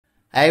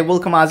Hey,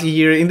 welcome Ozzy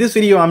here. In this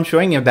video, I'm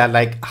showing you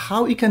that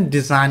how you can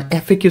design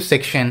FAQ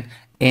section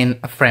in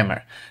a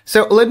Framer.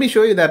 So let me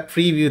show you that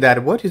preview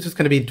that what you're just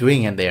going to be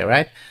doing in there,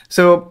 right?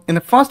 So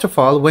first of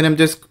all, when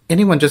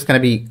anyone just going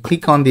to be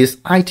click on this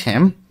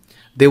item,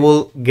 they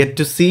will get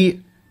to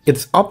see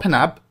it's open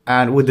up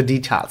and with the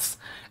details.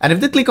 And if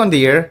they click on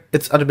there,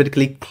 it's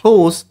automatically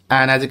closed.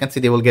 And as you can see,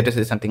 they will get to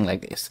see something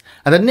like this.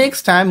 And the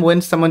next time when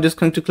someone just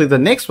going to click the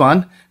next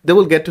one, they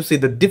will get to see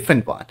the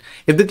different one.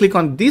 If they click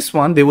on this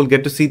one, they will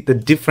get to see the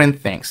different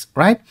things,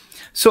 right?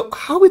 So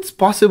how it's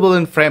possible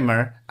in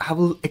Framer, I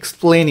will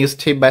explain you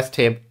step by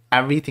step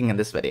everything in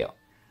this video.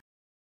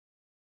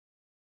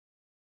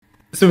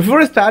 So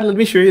before I start, let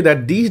me show you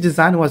that this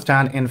design was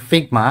done in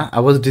Figma. I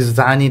was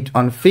designing it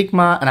on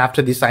Figma, and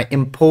after this, I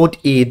import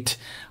it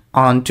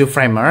onto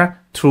Framer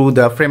through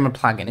the Framer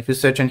plugin. If you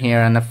search in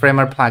here and a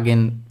Framer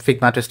plugin,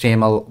 Figma to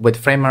HTML with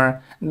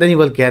Framer, then you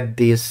will get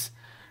this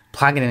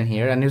plugin in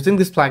here. And using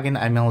this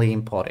plugin, I mainly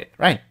import it,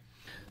 right?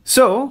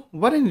 So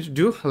what I need to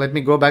do, let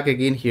me go back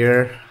again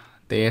here,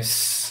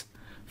 this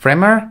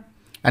Framer.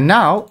 And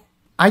now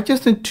I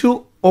just need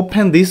to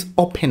open this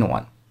open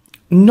one,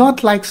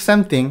 not like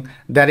something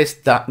that is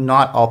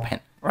not open,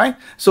 right?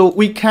 So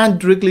we can't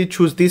directly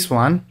choose this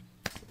one.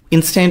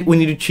 Instead, we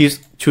need to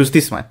choose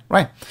this one,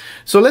 right?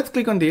 So let's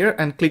click on there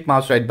and click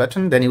mouse right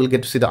button. Then you will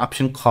get to see the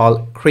option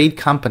called create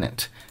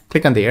component.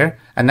 Click on there.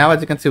 And now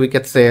as you can see, we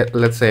can say,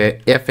 let's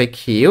say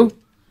FAQ.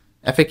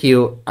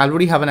 FAQ, I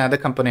already have another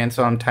component.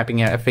 So I'm typing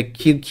here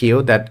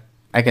FAQ that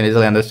I can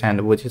easily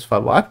understand which is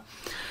for what.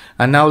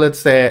 And now let's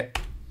say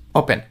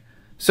open.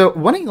 So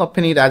when I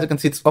open it, as you can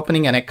see, it's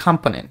opening a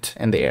component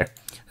in there.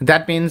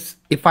 That means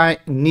if I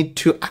need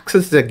to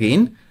access it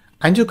again,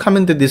 I need to come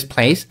into this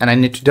place and I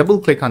need to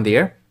double click on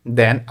there.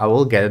 Then I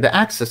will get the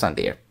access on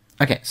there.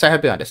 Okay, so I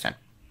hope you understand.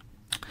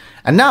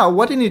 And now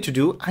what I need to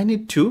do, I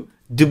need to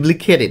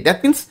duplicate it.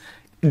 That means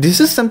this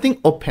is something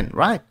open,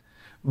 right?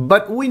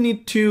 But we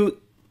need to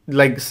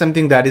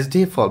something that is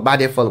default. By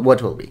default,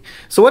 what will be?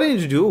 So what I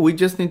need to do, we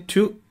just need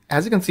to,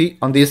 as you can see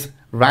on this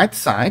right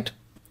side,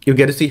 you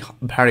get to see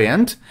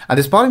variant. At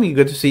this bottom, you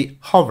get to see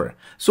hover.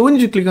 So we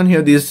need to click on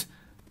here this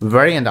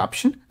variant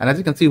option. And as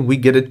you can see, we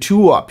get a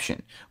two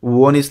option.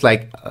 One is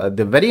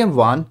the variant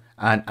one,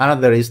 and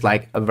another is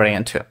a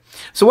variant 2.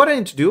 So what I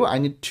need to do, I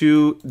need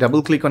to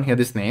double click on here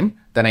this name,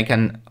 then I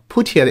can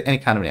put here any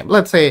kind of name.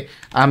 Let's say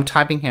I'm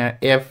typing here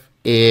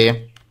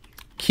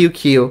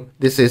FAQQ,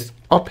 this is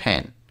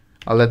open,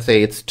 or let's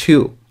say it's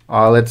 2,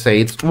 or let's say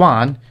it's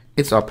 1,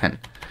 it's open.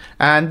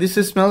 And this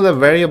is still the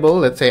variable,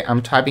 let's say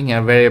I'm typing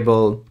here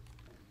variable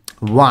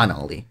 1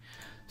 only.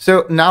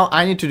 So now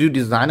I need to do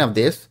design of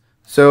this.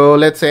 So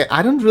let's say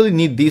I don't really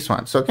need these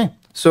ones, okay?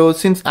 So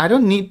since I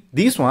don't need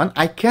this one,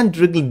 I can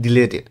directly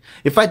delete it.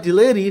 If I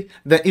delete it,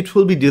 then it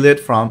will be deleted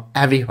from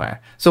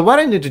everywhere. So what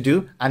I need to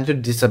do, I need to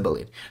disable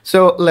it.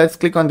 So let's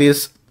click on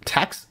this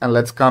text and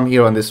let's come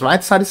here on this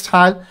right side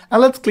style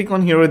and let's click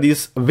on here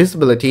this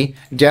visibility,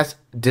 just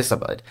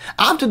disable it.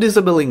 After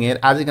disabling it,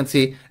 as you can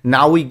see,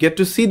 now we get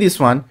to see this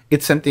one.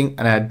 It's something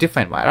in a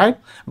different way, right?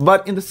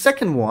 But in the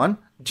second one,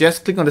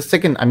 just click on the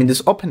second,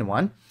 this open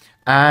one,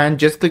 and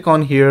just click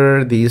on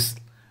here this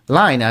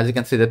line. As you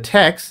can see the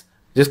text,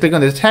 just click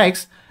on this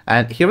text,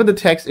 and here with the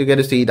text, you get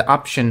to see the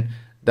option,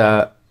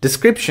 the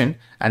description,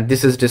 and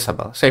this is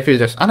disable. So if you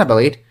just enable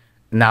it,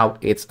 now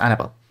it's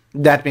enable.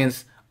 That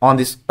means on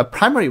this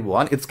primary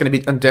one, it's going to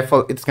be on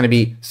default, it's going to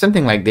be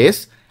something like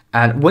this.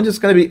 And when it's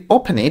going to be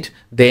open it,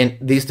 then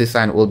this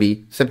design will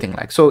be something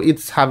like, so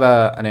it's have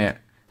a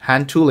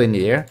hand tool in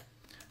here.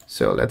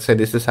 So let's say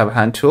this is have a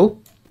hand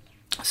tool.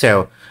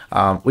 So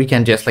we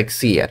can just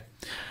see it.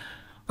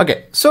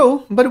 Okay,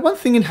 so, but one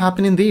thing is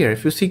happening there,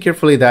 if you see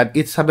carefully that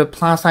it's have a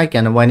plus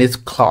icon when it's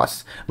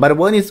closed, but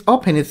when it's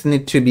open, it's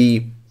need to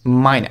be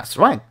minus,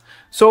 right?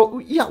 So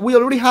yeah, we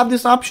already have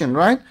this option,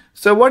 right?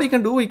 So what you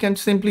can do, we can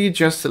simply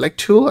just select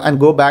tool and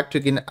go back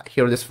to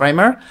here this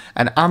Framer,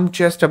 and I'm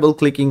just double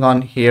clicking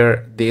on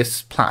here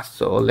this plus.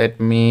 So let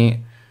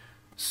me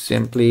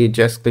simply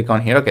just click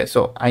on here. Okay,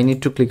 so I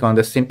need to click on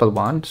the simple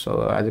one.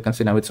 So as you can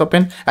see now it's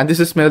open, and this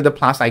is the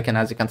plus icon,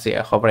 as you can see,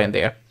 I hover in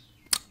there.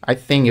 I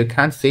think you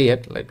can't see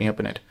it. Let me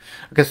open it.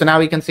 Okay, so now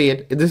we can see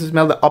it. This is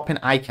the open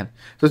icon.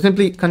 So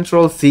simply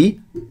Control C,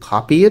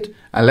 copy it,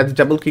 and let's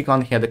double click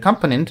on here the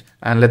component,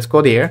 and let's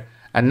go there.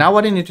 And now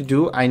what I need to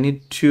do, I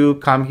need to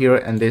come here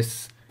and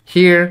this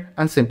here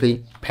and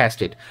simply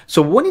paste it.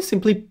 So when you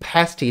simply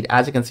paste it,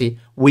 as you can see,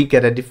 we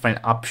get a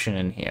different option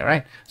in here,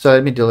 right? So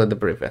let me delete the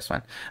previous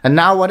one. And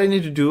now what I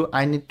need to do,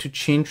 I need to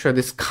change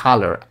this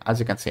color,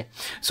 as you can see.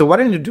 So what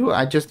I need to do,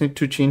 I just need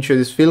to change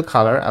this fill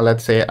color.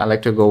 Let's say I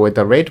like to go with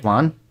the red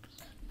one.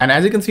 And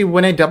as you can see,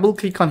 when I double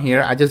click on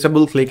here, I just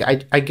double click,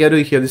 I get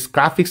to here this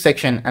graphics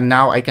section, and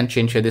now I can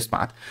change here this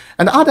path.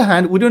 On the other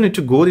hand, we don't need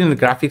to go in the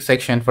graphics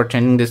section for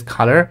changing this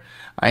color.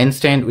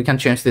 Instead, we can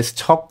change this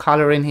top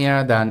color in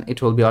here, then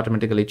it will be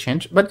automatically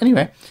changed. But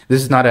anyway,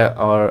 this is not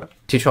our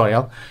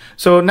tutorial.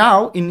 So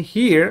now in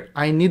here,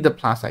 I need the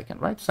plus icon,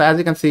 right? So as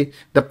you can see,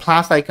 the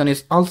plus icon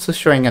is also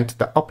showing into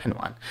the open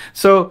one.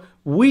 So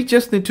we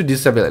just need to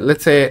disable it.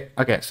 Let's say,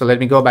 okay, so let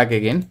me go back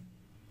again.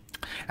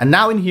 And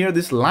now in here,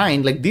 this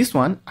line, like this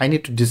one, I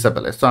need to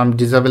disable it. So I'm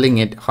disabling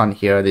it on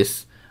here,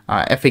 this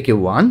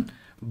FAQ1,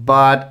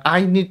 but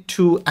I need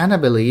to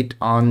enable it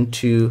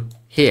onto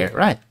here,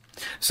 right?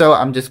 So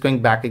I'm just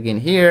going back again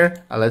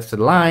here. Let's the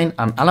line,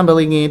 I'm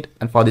enabling it.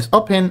 And for this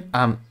open,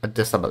 I'm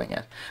disabling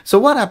it. So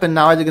what happened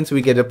now, as you can see,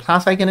 we get a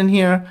plus icon in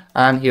here,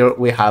 and here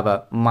we have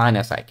a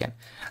minus icon.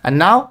 And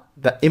now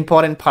the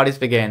important part is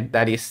begin,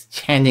 that is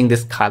changing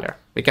this color,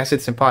 because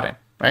it's important,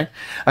 right?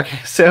 Okay,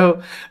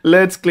 so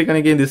let's click on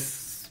again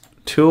this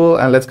tool,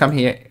 and let's come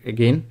here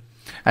again.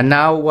 And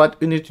now what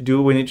we need to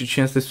do, we need to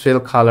change this fill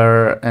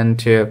color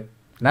into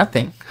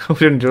nothing. We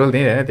don't really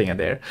need anything in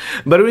there,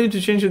 but we need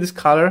to change this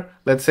color.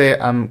 Let's say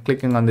I'm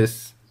clicking on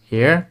this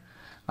here,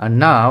 and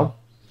now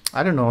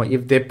I don't know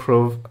if they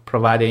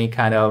provide any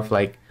kind of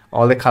like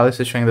all the colors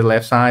are showing the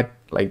left side,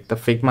 like the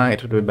Figma,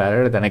 it would be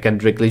better. Then I can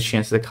directly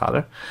change the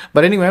color.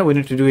 But anyway, we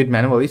need to do it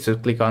manually. So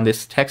click on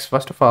this text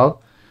first of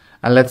all,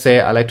 and let's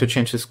say I like to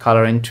change this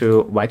color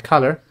into white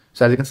color.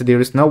 So as you can see, there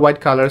is no white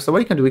color. So what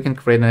you can do, we can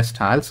create a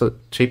style. So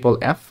triple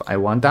F, I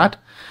want that.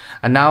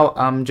 And now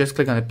just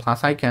click on the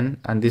plus icon,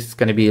 and this is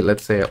going to be,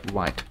 let's say,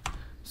 white.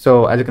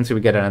 So as you can see, we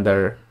get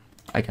another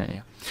icon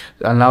here.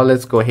 And now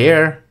let's go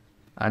here,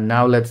 and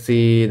now let's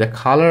see the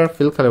color,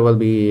 fill color will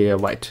be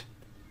white.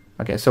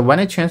 Okay, so when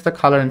I change the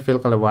color and fill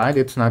color white,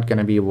 it's not going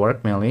to be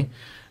work mainly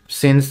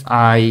since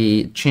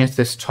I changed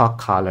the stock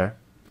color.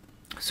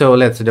 So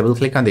let's double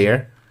click on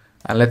there,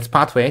 and let's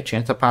pathway,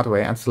 change the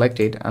pathway and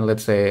select it, and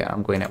let's say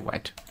I'm going at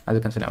white. As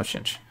you can see, now it's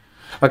changed.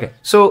 Okay,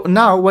 so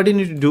now what do you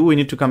need to do? We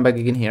need to come back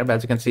again here, but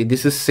as you can see,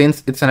 this is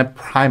since it's in a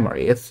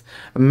primary, it's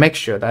make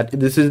sure that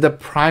this is the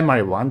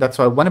primary one. That's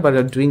why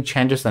whenever doing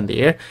changes on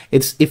there,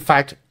 it's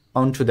effect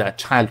onto the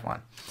child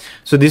one.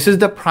 So this is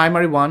the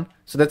primary one.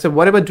 So that's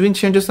whatever doing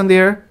changes on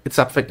there, it's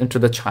affect into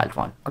the child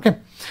one. Okay,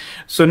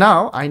 so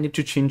now I need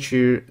to change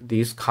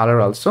this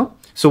color also.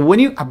 So when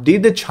you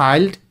update the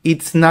child,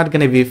 it's not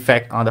going to be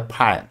effect on the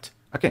parent.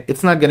 Okay,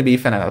 it's not going to be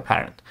effect on the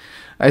parent.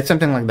 It's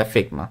something like the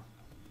Figma.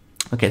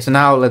 Okay, so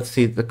now let's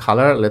see the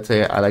color. Let's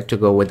say I like to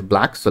go with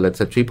black. So let's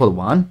say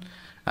 111,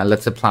 and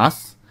let's say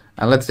plus,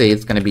 and let's say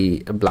it's going to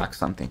be a black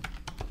something.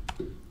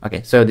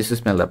 Okay, so this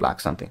is the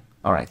black something.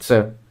 All right,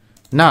 so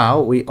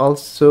now we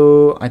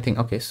also, I think,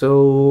 okay,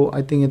 so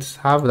I think it's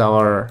have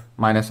our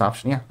minus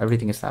option. Yeah,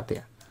 everything is up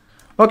there.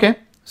 Okay,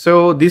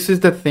 so this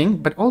is the thing,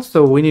 but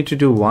also we need to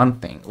do one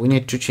thing. We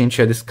need to change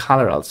this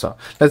color also.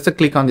 Let's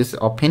click on this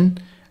open,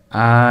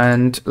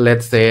 and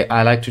let's say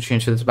I like to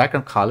change this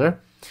background color.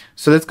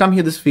 So let's come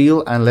here this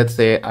field, and let's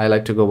say I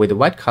like to go with the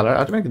white color.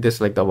 I'll make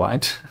this like the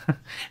white.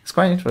 It's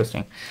quite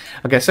interesting.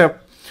 Okay, so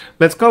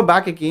let's go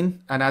back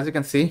again, and as you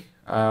can see,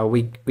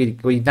 we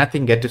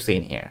nothing get to see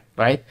in here,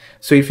 right?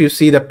 So if you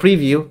see the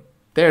preview,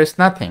 there is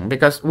nothing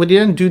because we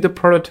didn't do the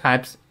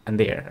prototypes in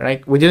there,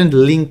 right? We didn't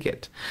link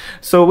it.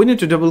 So we need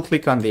to double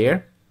click on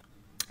there,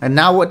 and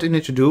now what we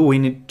need to do, we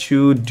need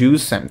to do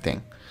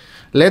something.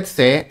 Let's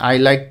say I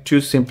like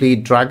to simply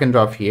drag and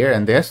drop here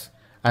and this,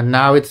 and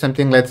now it's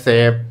something, let's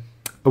say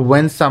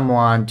when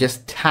someone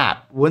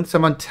tap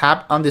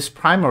on this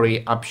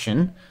primary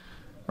option,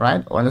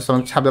 right? When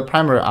someone tap the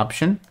primary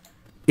option,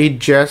 it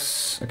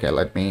just, okay,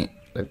 let me.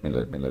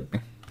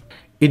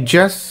 It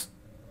just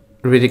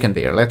really can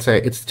there. Let's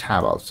say it's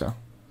tab also.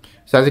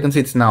 So as you can see,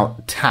 it's now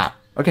tab.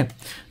 Okay,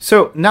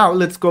 so now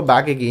let's go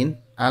back again,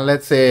 and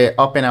let's say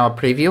open our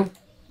preview.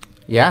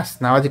 Yes,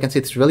 now as you can see,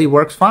 it really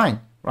works fine,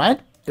 right?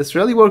 It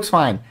really works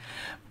fine,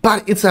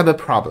 but it's a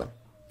problem.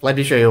 Let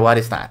me show you what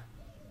is that.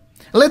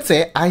 Let's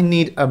say I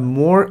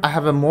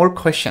have more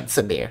questions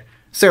in there.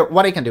 So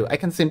what I can do, I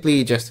can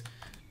simply just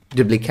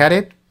duplicate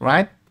it,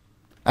 right?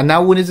 And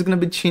now when it's going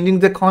to be changing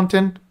the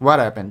content, what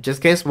happened?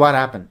 Just guess what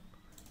happened.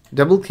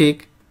 Double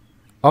click,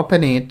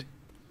 open it,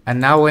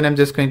 and now when I'm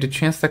just going to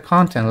change the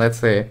content, let's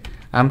say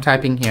I'm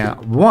typing here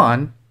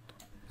 1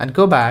 and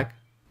go back,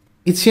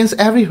 it changes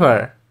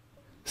everywhere.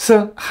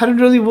 So I don't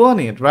really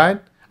want it,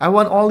 right? I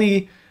want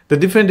only the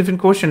different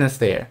questions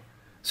there.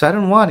 So I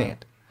don't want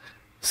it.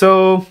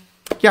 So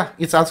yeah,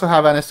 it's also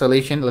have an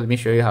installation. Let me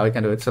show you how I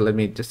can do it. So let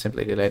me just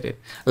simply delete it.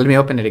 Let me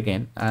open it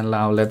again, and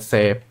now let's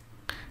say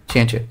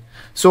change it.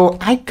 So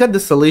I got the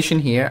solution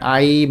here.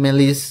 I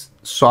mainly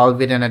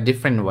solve it in a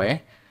different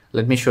way.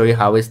 Let me show you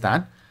how is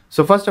that.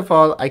 So first of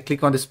all, I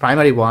click on this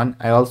primary one.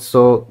 I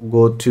also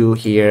go to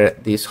here,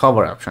 this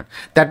hover option.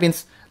 That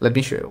means, let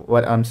me show you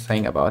what I'm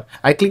saying about.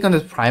 I click on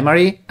this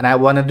primary and I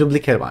want a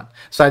duplicate one.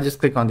 So I just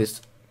click on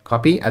this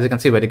copy. As you can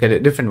see, we get a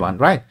different one,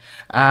 right?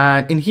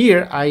 And in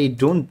here, I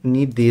don't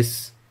need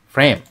this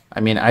frame. I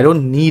mean, I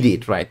don't need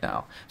it right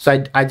now.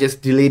 So I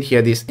just delete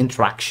here this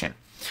interaction.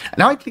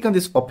 Now I click on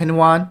this open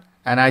one,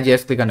 and I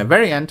just click on a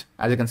variant.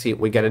 As you can see,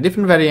 we get a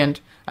different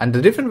variant, and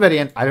the different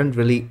variant, I don't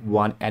really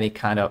want any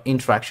kind of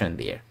interaction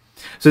there.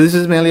 So this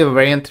is mainly a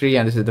variant 3,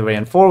 and this is the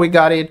variant 4, we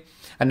got it.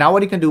 And now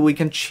what you can do, we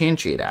can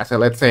change it. So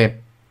let's say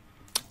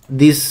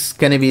this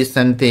gonna be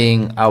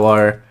something,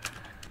 our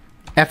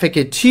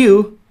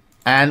FAQ2,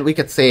 and we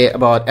could say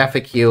about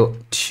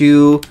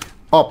FAQ2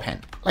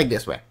 open, like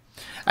this way.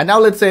 And now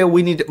let's say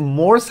we need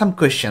some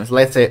questions.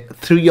 Let's say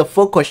 3 or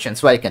 4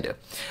 questions. What I can do,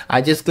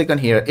 I just click on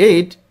here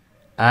 8,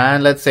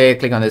 and let's say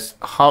click on this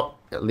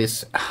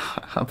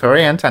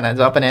variant, and let's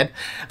open it,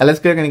 and let's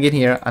click on again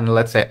here, and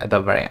let's say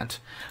the variant.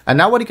 And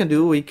now what you can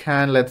do, we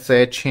can, let's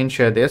say, change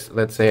this.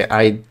 Let's say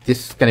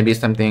this is going to be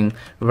something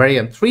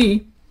variant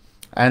 3,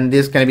 and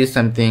this is going to be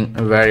something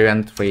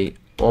variant 3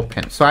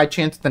 open. So I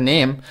changed the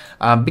name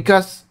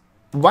because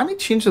when I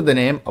change the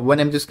name, when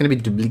I'm just going to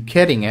be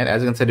duplicating it,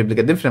 as you can say,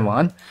 duplicate different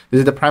one. This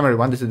is the primary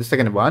one, this is the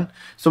second one.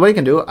 So what I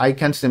can do, I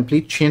can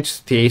simply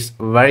change this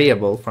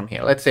variable from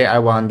here. Let's say I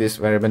want this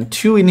variable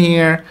 2 in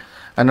here,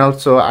 and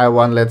also I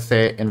want, let's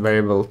say, in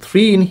variable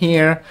 3 in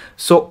here.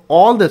 So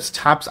all the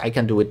steps I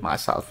can do it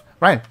myself,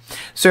 right?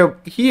 So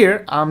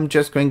here I'm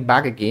just going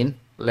back again.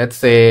 Let's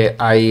say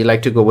I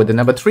like to go with the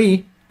number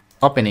 3,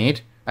 open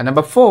it, and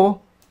number 4,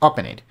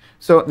 open it.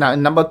 So now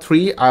in number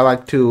 3, I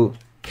like to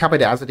keep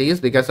it as it is,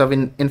 because of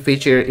in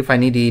future, if I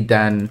need it,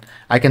 then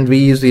I can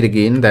reuse it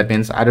again. That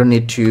means I don't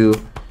need to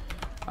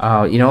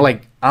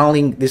like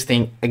unlink this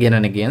thing again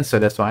and again. So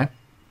that's why.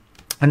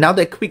 And now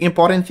the quick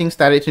important things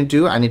that I need to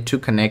do, I need to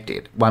connect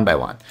it one by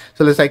one.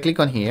 So let's click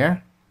on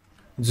here,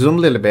 zoom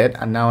a little bit,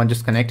 and now I'm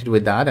just connected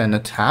with that, and a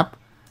tap,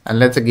 and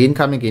let's again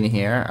come again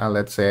here, and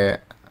let's say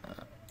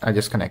I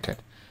just connected.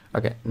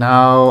 Okay,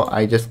 now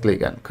I just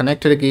click on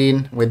connected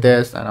again with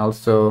this, and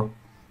also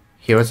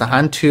here is a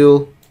hand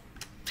tool,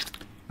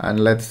 and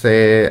let's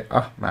say,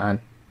 oh man,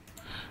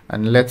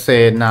 and let's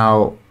say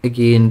now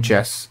again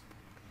just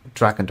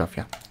drag and drop.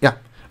 Yeah.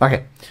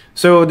 Okay,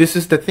 so this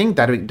is the thing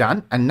that we've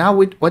done, and now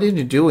what did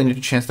you do? We need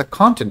to change the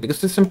content,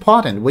 because it's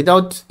important.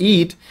 Without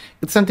it,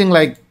 it's something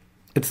like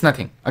it's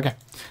nothing. Okay,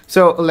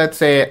 so let's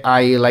say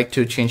I like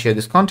to change here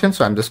this content,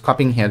 so I'm just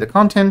copying here the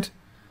content,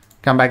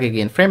 come back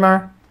again,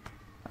 Framer,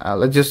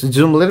 let's just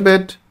zoom a little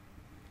bit,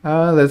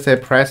 let's say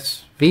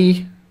press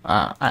V.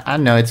 I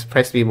know it's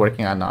press V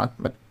working or not,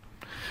 but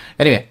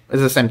anyway,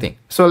 it's the same thing.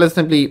 So let's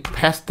simply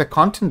paste the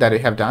content that we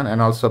have done,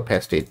 and also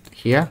paste it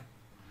here.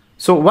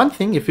 So one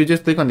thing, if you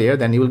just click on there,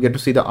 then you will get to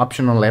see the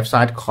option on the left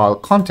side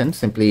called content.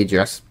 Simply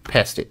just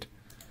paste it.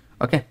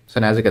 Okay, so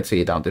now as you can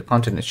see down, the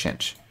content is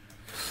changed.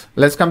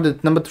 Let's come to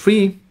number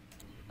 3,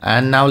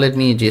 and now let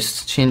me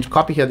just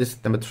copy here this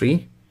number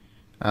 3.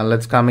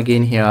 Let's come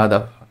again here,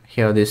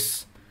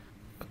 this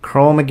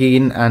Chrome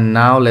again, and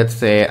now let's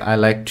say I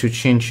like to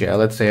change here.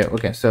 Let's say,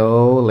 okay,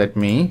 so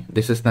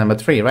this is number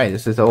 3, right?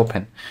 This is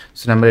open.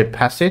 So number 8,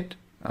 pass it,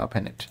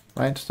 open it,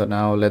 right? So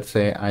now let's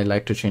say I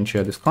like to change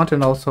here this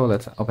content also.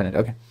 Let's open it.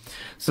 Okay,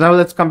 so now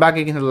let's come back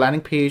again to the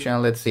landing page,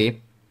 and let's see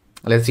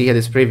here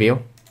this preview.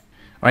 All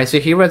right, so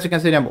here, as you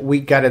can see, we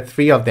got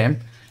 3 of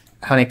them.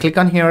 When I click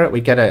on here, we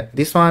get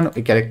this one,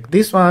 we get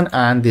this one,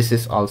 and this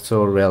is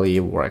also really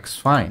works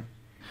fine.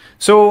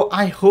 So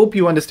I hope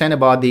you understand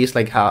about this,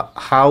 like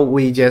how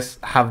we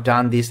just have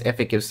done these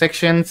FAQ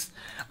sections.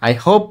 I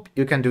hope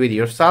you can do it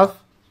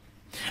yourself.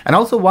 And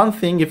also one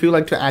thing, if you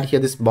like to add here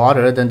this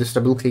border, then just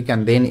double click,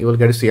 and then you will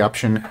get to see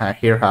option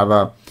here, have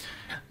a,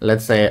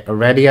 let's say, a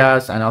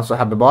radius, and also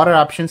have the border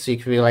option. So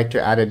if you like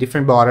to add a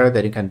different border,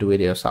 then you can do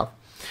it yourself.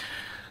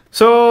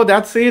 So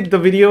that's it, the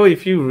video.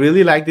 If you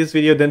really like this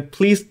video, then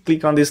please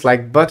click on this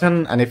like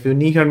button. And if you're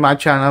new here on my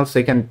channel, so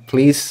you can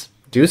please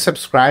do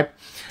subscribe.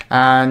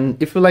 And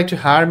if you'd like to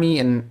hire me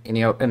in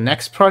your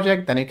next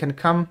project, then you can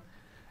come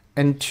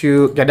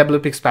into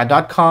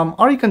getwpexpert.com,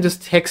 or you can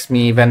just text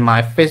me when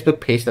my Facebook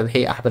page that,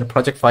 hey, I have a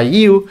project for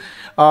you,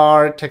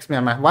 or text me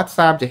on my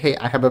WhatsApp that, hey,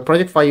 I have a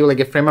project for you, like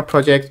a Framer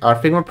project or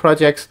Figma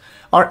projects,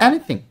 or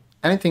anything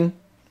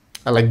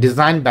like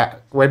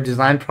web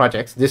design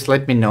projects. Just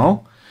let me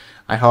know.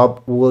 I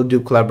hope we'll do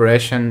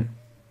collaboration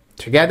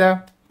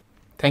together.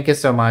 Thank you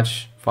so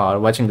much for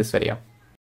watching this video.